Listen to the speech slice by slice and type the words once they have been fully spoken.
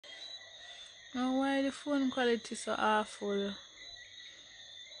Now why the phone quality so awful?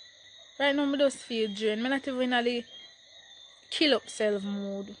 Right now I just feel drained. I'm not even in the kill up self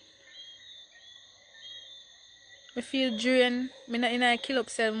mood. I feel drained. I'm not in a kill up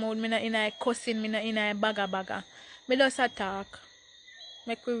self mode. I'm not in a cussing. I'm not in a bagga. I just attack.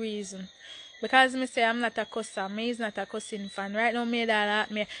 Make we reason. Because me say I'm not a cusser. Me is not a cussing fan. Right now me that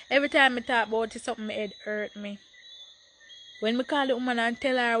at me. Every time I talk about it, something my head hurt me. When me call the woman and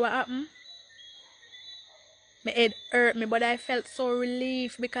tell her what happened, my head hurt me, but I felt so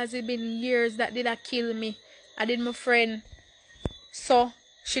relieved because it been years that did kill me. I did my friend. So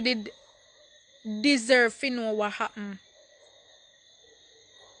she did deserve to know what happened.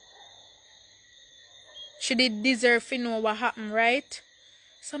 She did deserve to know what happened, right?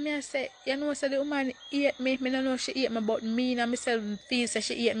 So me I say, you know, so the woman hate me. Me don't know she hate me, but me and myself feel so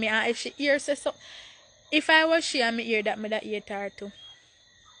she hate me. And if she hear say so, if I was she and me hear that, me that hate her too.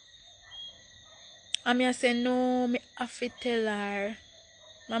 And me I say, no, me have to tell her.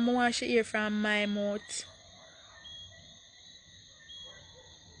 Mama want she hear from my mouth.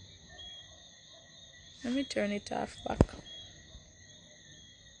 Let me turn it off back.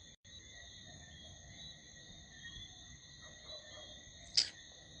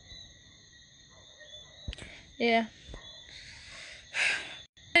 Yeah.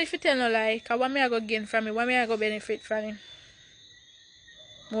 If you tell no lie, cause what me I go gain from it, what me I go benefit from it.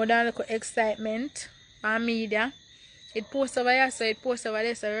 More than like excitement and media. It posts over here, so it posts over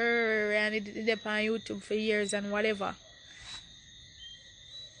there, so and it did on YouTube for years and whatever.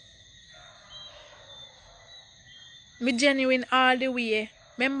 Me genuine all the way.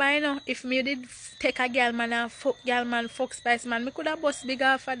 Remember, you know, if me did take a girl man and fuck girl man, fuck Spice man, me could have bust big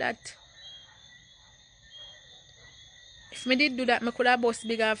off for that. If me did do that, me could have bust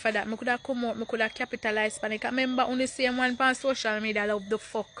big off for that. Me could have come out, me could have capitalized on it. I remember only same one on social media love the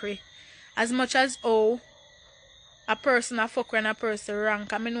fuckery. As much as a person a fuck and a person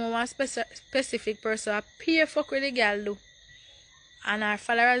rank. I mean, know one specific person a pay fuck with the girl do. And our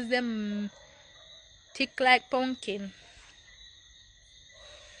followers them thick like pumpkin.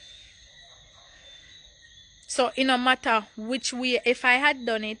 So it no matter which way, if I had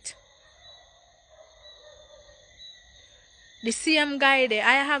done it, the same guy there,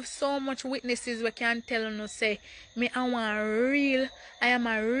 I have so much witnesses we can tell you say, me I am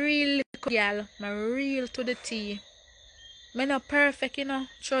a real girl, I'm real to the T. Me not perfect, you know,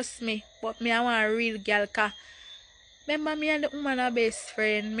 trust me, but me I want a real girl, cause remember me and the woman are best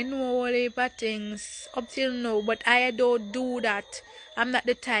friend. Me know all the things up till now, but I don't do that. I'm not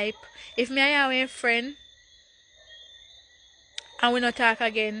the type. If me I have a friend and we not talk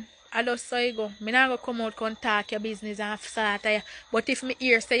again, I just saw you go. Me not go come out and talk your business and start you. But if me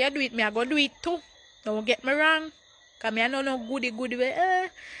hear say you do it, me I go do it too. Don't get me wrong. Cause me I know no goody way.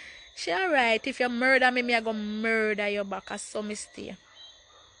 She alright. If you murder me, me I go murder your back as so me stay.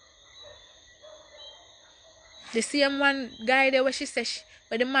 The same one guy there where she say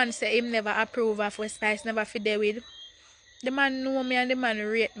where the man say him never approve of what Spice never fit there with. The man know me and the man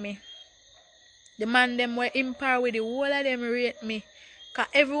rate me. The man them were in par with the whole of them rate me. Cause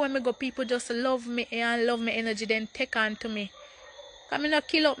everywhere me go, people just love me and love my energy, then take on to me. Cause me not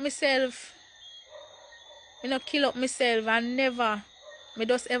kill up myself. Me not kill up myself and never. Me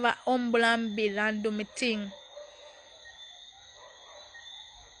just ever humble and build and do my thing.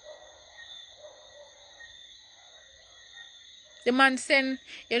 The man send,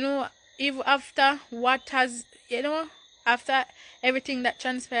 you know, even after what has, you know, after everything that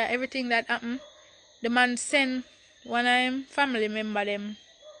transpired, everything that happened, the man send one of him family member them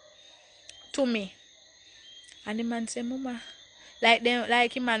to me. And the man say, Mama, like them,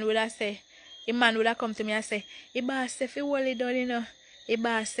 like him man would have say, him man would have come to me and say, he boss say fi hold it done, you know. He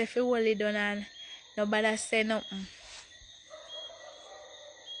boss say fi hold it done and nobody say nothing.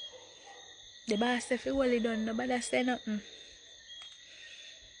 The boss say fi hold it done, nobody say nothing.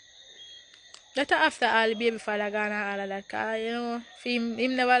 That after all the baby father gone and all of that, cause you know,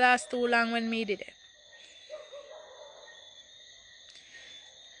 him never last too long when me did it.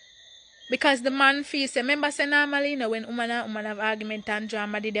 Because the man feels, remember say normally, you know, when woman and woman have argument and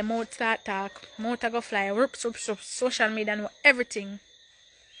drama, did the mouth start talk, mouth go fly, whoops, social media and everything.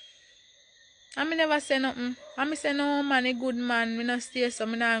 And me never say nothing. And me say no man, a good man, me not stay so,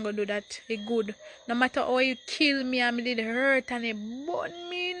 me not gonna do that. He good. No matter how you kill me and me did hurt and he burn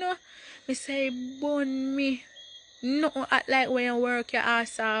me, you know. Me say he burn me. No act like when you work your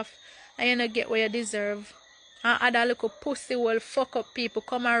ass off and you not get what you deserve. And other little pussy will fuck up people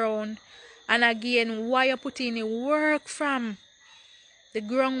come around. And again, why you put in the work from? The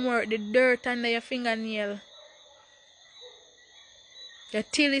groundwork, the dirt under your fingernail. Your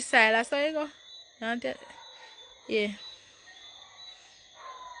tilly side, that's how you go. Yeah.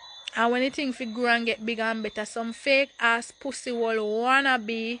 And when the thing fi grow and get bigger and better, some fake ass pussy will wanna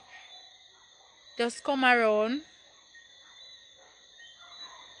be just come around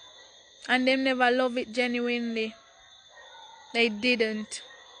and them never love it genuinely. They didn't.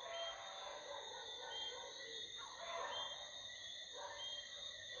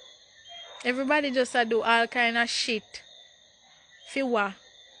 Everybody just do all kind of shit. Fi what?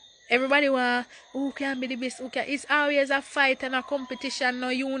 Everybody want who can be the best, who can. It's always a fight and a competition, no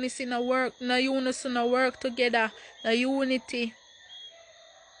unity, no work, no unison, no work together, no unity.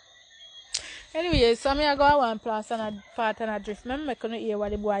 Anyway, so me I go one plus and a part and a drift. Remember I couldn't hear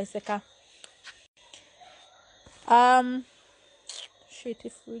what the boy say. Shit,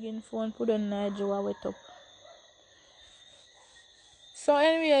 if friggin' phone put on Nigeria wet up. So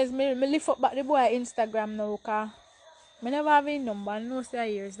anyways, me lift up back the boy Instagram now, cause I never have a number, and no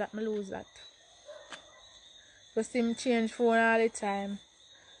say years that me lose that. Just him change phone all the time.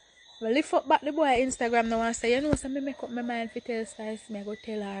 I lift up back the boy Instagram now and say, you know, so me make up my mind for tell Spice, me I go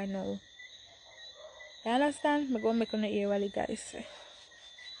tell her now. You understand? Me go make on hear what the guys say.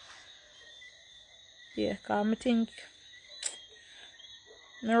 Yeah, cause I think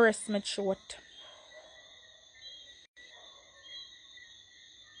me rest me short.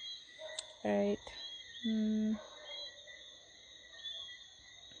 Right.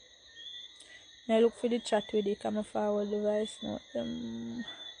 I look for the chat with it, come forward the voice note.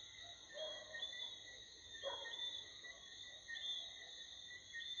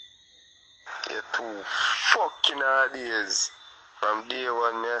 You're too fucking ideas. From day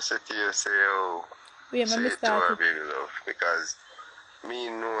one, I said to you, say, oh, wait, say it to her, baby love. Because me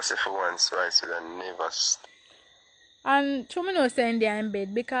know, say for once, Spice will never stop. And to me know saying there in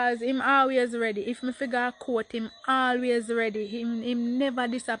bed because him always ready. If me figure a quote, him always ready. Him never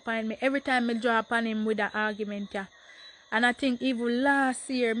disappoint me. Every time me draw upon him with an argument, yeah. And I think even last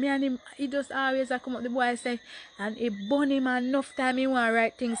year, me and him, he just always come up the boy say, and he burn him enough time he want to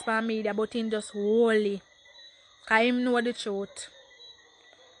write things for me, but him just holy. Cause him know the truth.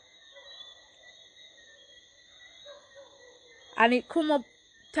 And it come up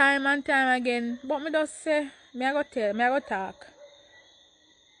time and time again. But me just say, me I go tell, me I go talk.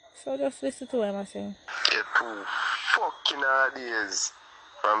 So just listen to him I say. You're too fucking ideas.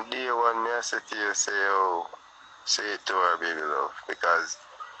 From day one, I said to you, say, oh, say it to her, baby love. Because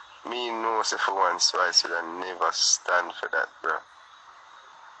me know, say for once, Spice will never stand for that, bro.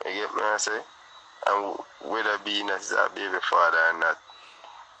 You get me, I say? And whether being as that baby father or not,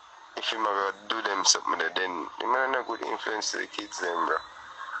 if you ever do them something, then you might not good influence to the kids, then, bro.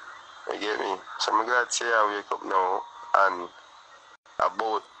 You get me? So I'm glad to say I wake up now, and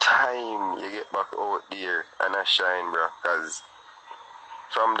about time you get back out there and I shine, bro. Because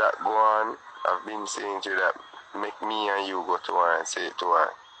from that go on, I've been saying to you that make me and you go to her and say it to her.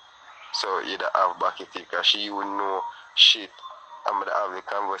 So you don't have back it because she would know shit. I'm gonna have the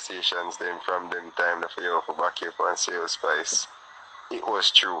conversations then from them time that you for back here and say, oh, Spice, it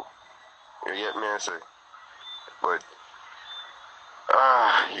was true. You get me, I say? But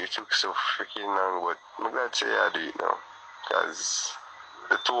you took so freaking long, but I'm glad to say I do it now. Because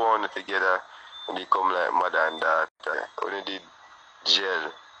the two on it together, when they come like mother and daughter, when they did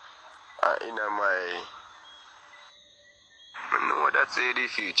jail, in my, I know that's the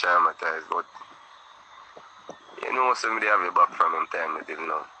future traumatized, but you know somebody have it back from them time until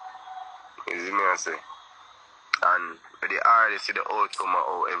now. You see me, I say? And the hardest see the outcome of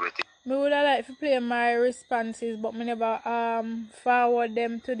how everything. Me would have liked to play my responses, but me never forward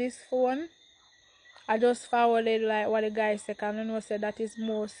them to this phone. I just forwarded like what the guy said, and I know said that is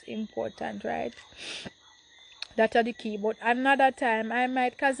most important, right? That are the key. But another time I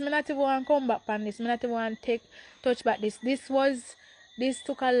might, cause me not even want to come back on this. Me not even want to touch back this. This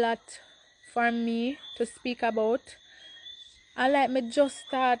took a lot for me to speak about. And like me just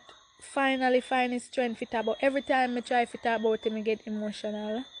start finally finding strength fit about. Every time me try fit about it, me get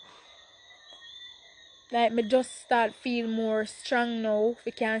emotional. Like me just start feel more strong now.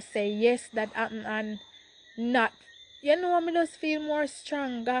 We can say yes that happened and not. You know me just feel more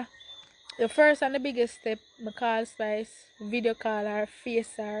stronger. The first and the biggest step, I call Spice, video call her,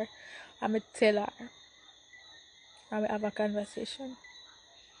 face her, and I tell her. And we have a conversation.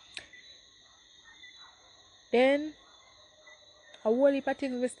 Then a whole heap of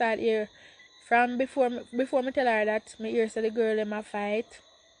things we start here. From before me tell her that, me hear say the girl in my fight.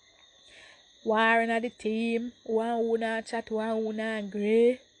 Warring at the team, one who not chat, one who not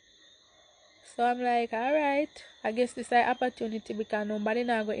agree. So I'm like, alright, I guess this is an opportunity because nobody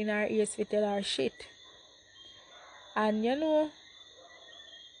not go in our ears to tell her shit. And you know,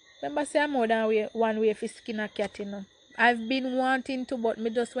 Remember, say I'm more than one way for skin a cat, you know. I've been wanting to, but me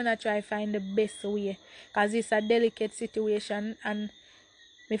just wanna try find the best way. Cause it's a delicate situation and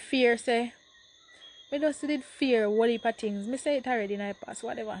me fear say, me just did fear what heap of things. Me say it already in I pass,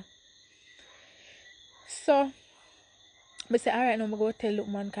 whatever. So, me say, alright, now me go tell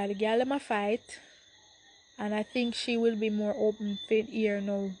Lookman, cause the girl them a fight. And I think she will be more open for it here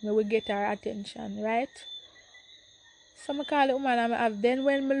now. Me will get her attention, right? So I call the woman and I have then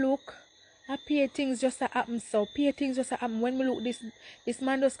when me look, I pay things just a happen so. Pay things just a happen. When me look this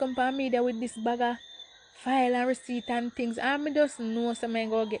man just come for me there with this bag of file and receipt and things. And me just know some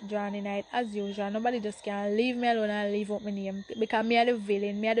man go get drawn in it as usual. Nobody just can leave me alone and leave up my name. Because me are the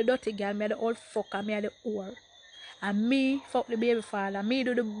villain, me are the dirty girl, me are the old fucker, me are the whore. And me fuck the baby father. Me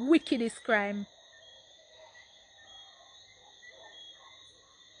do the wickedest crime.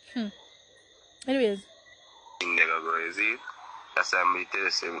 Anyways. Is it? That's why me tell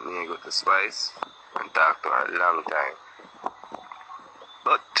you, me go to Spice and talk to her a long time.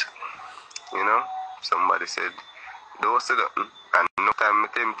 But, you know, somebody said, don't say that. And no time I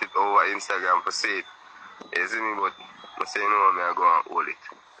tempted over Instagram to say it. You see me, but I say, no, me I go and hold it.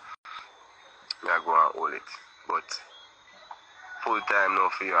 Me I go and hold it. But, full time now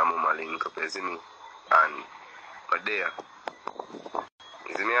for you and mama link up, you see me? And, but there,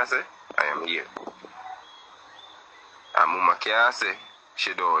 you see me I say? I am here. And mama can't say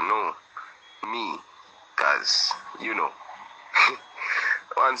she don't know me, cause you know.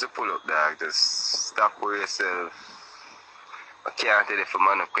 Once you pull up, dog, just stop with yourself. I can't tell if a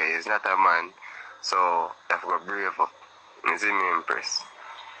man okay, he's not a man, so you have to go brave up. You see me impressed.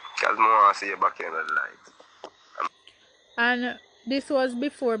 Cause I want to see you back in the light. And this was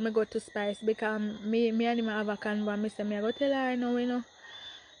before me go to Spice because me and him have a convo. Me say me I go tell her now, you know.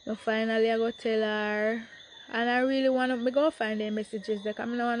 So finally I go tell her. And I really want to go find the messages because I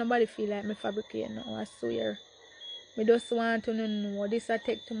don't want nobody feel like me fabricate no, I swear. Me just want to know this I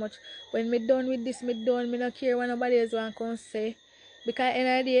take too much. When me done with this, me done. Me not care what nobody else want to say. Because in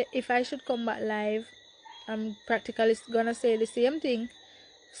the day, if I should come back live, I'm practically gonna say the same thing.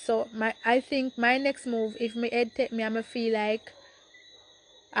 So I think my next move, if my head take me, I'ma feel like,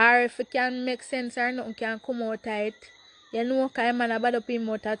 or if it can make sense or nothing can come out tight. You know, kind man about up him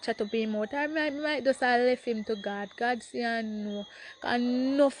out or chat up him out. I might just have left him to God. God see and know.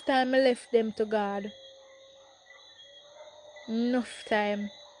 Enough time I left them to God. Enough time.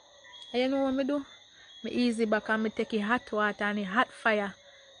 And you know what I do? Me easy back and me take it hot water and it hot fire.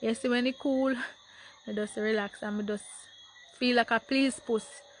 You see when it cool, I just relax and me just feel like a please puss.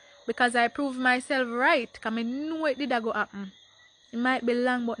 Because I proved myself right. Because I know it did go happen. It might be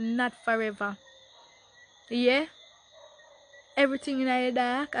long but not forever. Yeah? Everything in the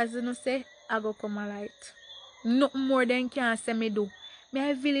dark, as you know say, I go come a light. Nothing more than can say me do. Me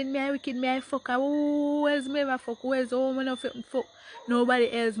I villain, me I wicked, me I fucker. Who else me ever fuck? Who else? Oh, me no fuck nobody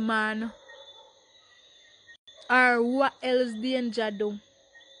else, man. Or what else danger do?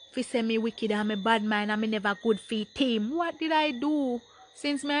 If you say me wicked and me bad mind and me never good for team, what did I do?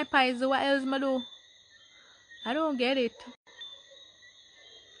 Since me I pies, what else me do? I don't get it.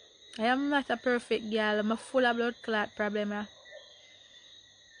 I am not a perfect girl. I'm full of blood clot problem.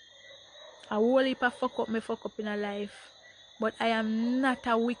 A whole heap of fuck up in a life. But I am not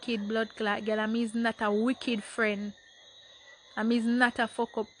a wicked blood clot girl. I'm not a wicked friend. I'm not a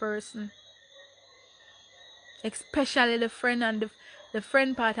fuck up person. Especially the friend and the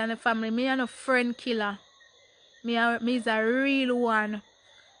friend part and the family. Me and a friend killer. Me is a real one.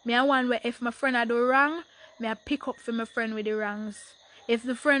 Me a one where if my friend I do wrong, me I pick up for my friend with the wrongs. If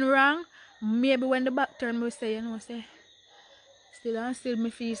the friend wrong, maybe when the back turn, me say, you know, say, still me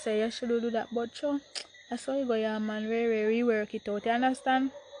feel say, you should do that, but sure, that's how you go, yeah, man, very rework it out, you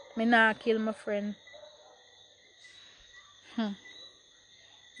understand? Me nah kill my friend. I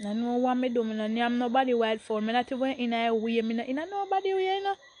know what me do, me no name nobody wild for, me not even in a way, me not in a nobody way, you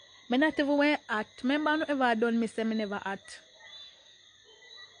know? Me not even when at, remember I never done me say me never at.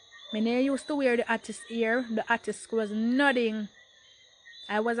 Me never used to wear the artist ear, the artist was nothing.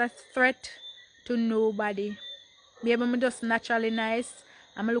 I was a threat to nobody. Maybe I'm just naturally nice.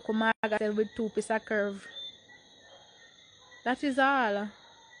 I'm look at with 2 pieces of curve. That is all.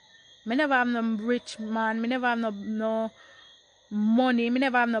 Me never have no rich man. Me never have no money. Me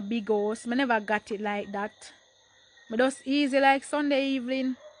never have no big house. Me never got it like that. Me just easy like Sunday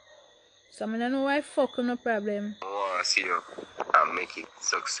evening. So I don't know why fuck no problem. I want to see you and make it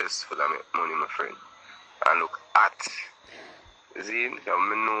successful and make money, my friend. And look at. See,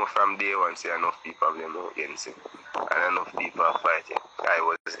 I know from day one, see enough people have them out against him. And enough people are fighting. I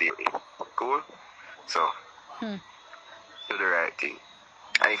was there. Cool? So, do the right thing.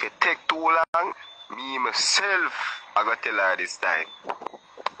 And if it take too long, me myself, I got to tell her this time.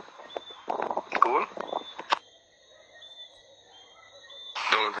 Cool?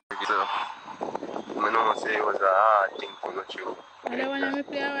 Don't think so. I know say it was a hard thing to go through. I don't want to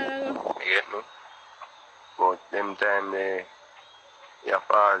play a while ago. You get me? But them time you have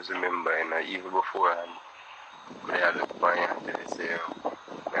to always remember, you know, even beforehand, I had look for you until they say,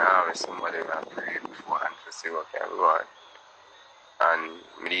 I always somebody will pray beforehand to see what can go on. And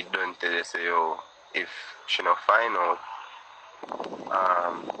me don't tell you say, if she not find out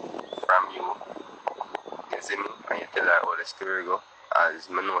from you see me, and you tell her how the story go, as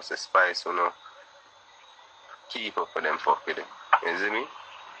me know say Spice will not keep up with them fuck with him. You see me?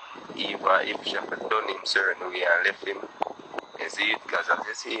 If she have done him certain way and left him, you see it, because as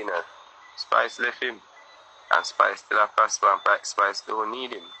you see, you know, Spice left him, and Spice still have prosper, and Spice don't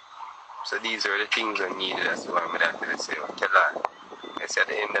need him. So these are the things I needed. That's why I'm going to say, tell her. I said at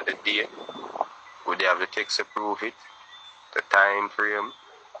the end of the day, would they have the text to prove it, the time frame,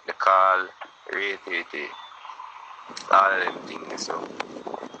 the call, rate, all of them things. So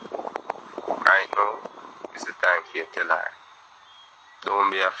right now is the time for you to tell her.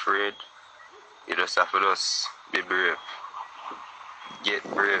 Don't be afraid. You just have to just be brave. Get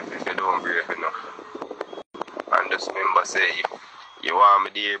brave if you don't brave enough. And just remember, say, if you want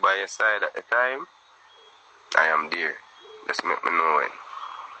me there by your side at the time, I am there. Just make me know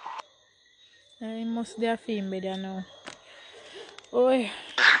when. I must be a film better now. Oi. Yo,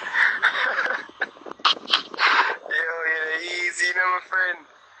 you're easy, you know, my friend.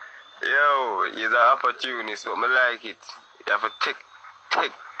 Yo, you're the opportunist, but I like it. You have to take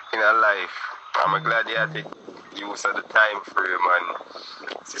in a life. I'm glad you have to use of the time frame and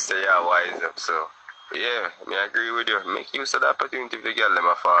sister, you're wise up. So, yeah, I agree with you. Make use of the opportunity if the girl them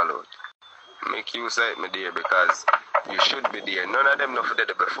a fall out. Make use of it, my dear, because you should be there. None of them know for that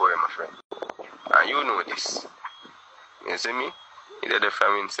before you, my friend. And you know this. You see me? You did it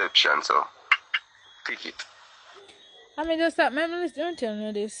from inception, so pick it. I mean, just that, let me tell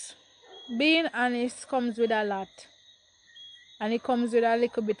you this. Being honest comes with a lot. And it comes with a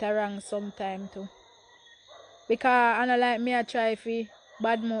little bit of wrong sometimes too. Because I don't like me, I try to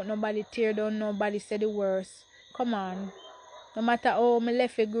badmouth nobody, tear down nobody, say the worst. Come on. No matter how I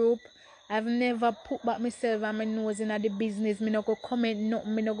left a group, I've never put back myself and my nose in the business. Me no go comment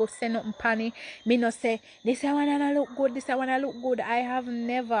nothing, me no go say nothing funny. Me no say, this I wanna look good, this I wanna look good. I have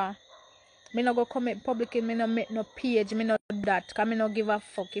never. Me no go comment publicly, me no make no page, me no do that, cause me no give a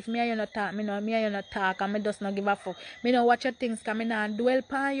fuck. If me and you no talk, me and you no talk, and me just no give a fuck. Me no watch your things, cause me no dwell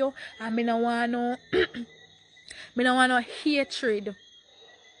upon you, and me no want no, me no want no hatred.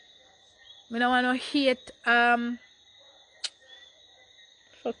 Me no want no hate,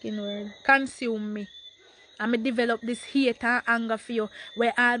 fucking word, consume me. And me develop this hate and anger for you,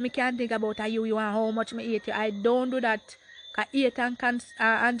 where all me can think about are you and how much me hate you. I don't do that. Because hate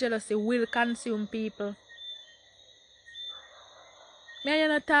and jealousy will consume people. Me and you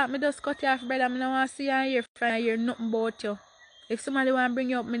not talk, me just cut you off, brother. Me don't want to see you and hear from you, hear nothing about you. If somebody want to bring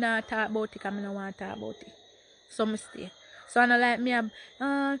you up, me not talk about it, because me don't want to talk about it. So me stay. So I don't like me,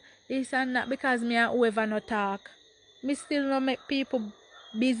 this and that, because me and whoever not talk. Me still not make people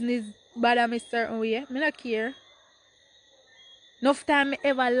business bother me certain way. Me not care. Enough time me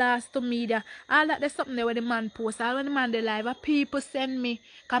ever lost to media. All that there's something there where the man post. All when the man they live, people send me.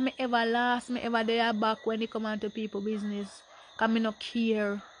 Cause me ever lost, me ever there back when they come on to people business. Cause me no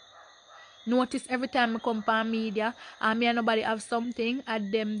care. Notice every time I come on media and me and nobody have something,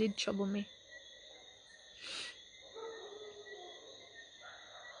 and them did trouble me.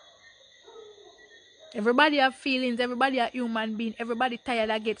 Everybody have feelings, everybody a human being, everybody tired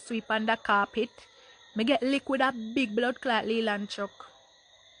of get sweep on the carpet. Me get licked with a big blood clot Leyland truck.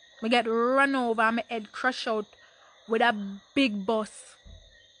 Me get run over and my head crush out with a big bus.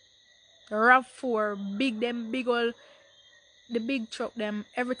 RAV4, big them big old, the big truck them,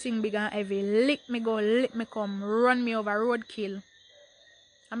 everything big and heavy. Lick me go, lick me come, run me over, roadkill.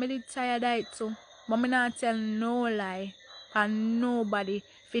 I'm a little tired of it too. But me not tell no lie. And nobody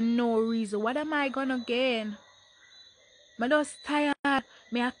for no reason. What am I gonna gain? Me just tired.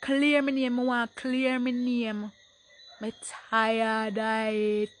 Me a clear my name. Me want clear my name. Me tired of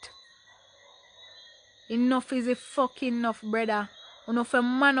it. Enough is a fucking enough, brother. Enough a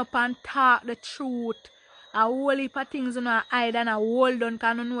man up and talk the truth. A whole heap of things you know hide and a hold on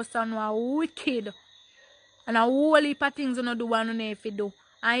because you know some are wicked. And a whole heap of things you know do and you know if you do.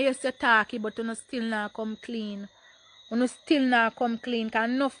 And yes you talk but you know still not come clean. You know still not come clean because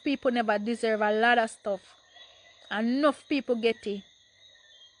enough people never deserve a lot of stuff. Enough people get it.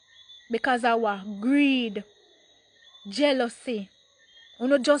 Because of what? Greed. Jealousy.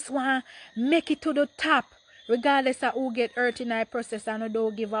 You just want make it to the top. Regardless of who get hurt in our process, and you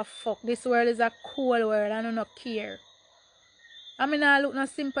don't give a fuck. This world is a cool world and you don't care. I mean, I look no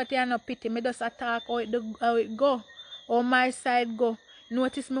sympathy and no pity. Me just attack how it go. How my side go.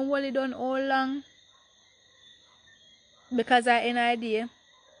 Notice me hold it done all long. Because I had an idea.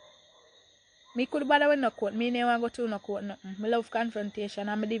 Me could bother with no court. Me never go to no court nothing. Me love confrontation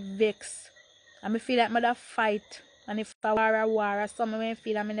and me vex. And me feel like me da fight. And if I war or something, me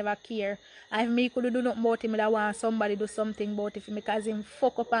feel like me never care. And if me could do nothing about him, I want somebody do something about it. Because him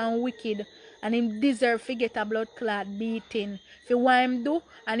fuck up and wicked. And him deserve to get a blood clot beating. If you want him do,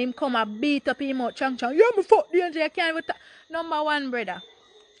 and him come and beat up him out, chang. Yeah, me fuck danger, you can't even Number one, brother.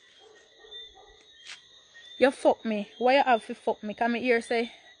 You fuck me. Why you have to fuck me? Can me hear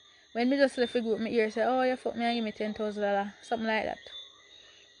say, when me just left the group, me hear say, oh, you fuck me and give me $10,000. Something like that.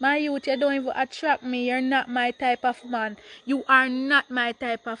 My youth, you don't even attract me. You're not my type of man. You are not my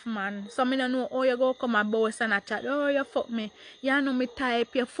type of man. So me don't know how you go come and boss and a chat. Oh, you fuck me. You know me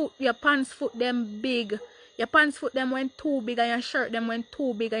type. Your pants foot them big. Your pants foot them went too big and your shirt them went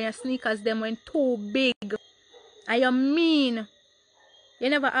too big and your sneakers them went too big. And you mean. You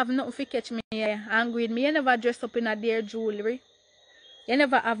never have nothing to catch me angry with me. You never dress up in a dear jewelry. You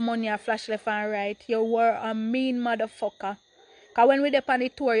never have money or flash left and right. You were a mean motherfucker. Because when we dey on the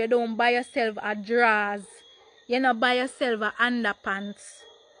tour, you don't buy yourself a drawers. You don't buy yourself a underpants.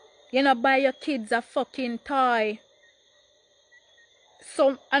 You don't buy your kids a fucking toy.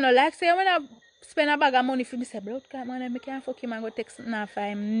 So, I know, like say, when I spend a bag of money for me, say, blood clot man, I can't fuck him and go take something off for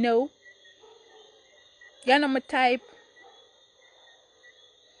him. No. You know my type.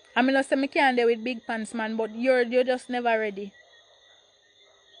 I mean, I say I can't deal with big pants, man, but you're just never ready.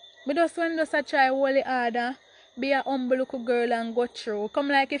 But just when you just try hold it harder, be a humble little girl and go through. Come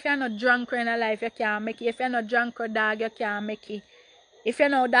like if you're not drunk in life, you can't make it. If you're not drunk or dog, you can't make it. If you're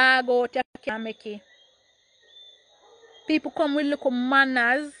not dog out, you can't make it. People come with little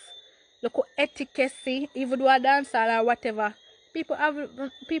manners, little etiquette, even do a dance or whatever. People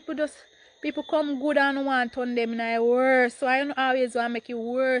come good and want on them in a worse. So I don't always want to make it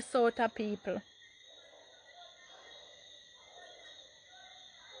worse out of people.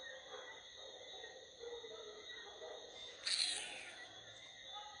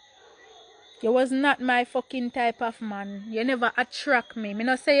 You was not my fucking type of man. You never attract me. Me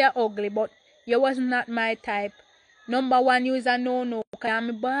not say you're ugly, but you was not my type. Number one, you is a no-no. Because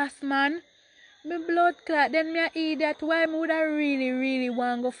I'm a boss, man. Me blood clot. Then me a idiot. Why me would I really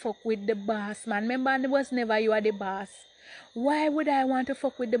want to fuck with the boss, man? Remember, it was never you are the boss. Why would I want to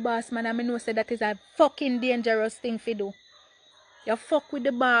fuck with the boss, man? I mean, no say that is a fucking dangerous thing to do. You fuck with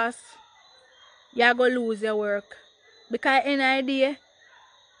the boss, you're going to lose your work. Because any idea?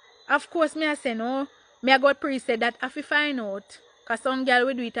 Of course, me I say no. Me I got pre-said that I fi find out. Because some girl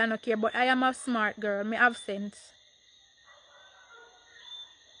will do it and not care. But I am a smart girl. Me have sense.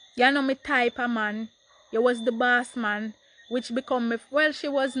 You know me type of man. You was the boss man. Which become me. Well, she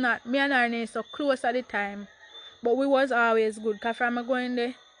was not. Me and her name so close at the time. But we was always good. Because from me going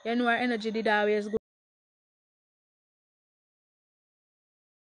there, you know our energy did always good.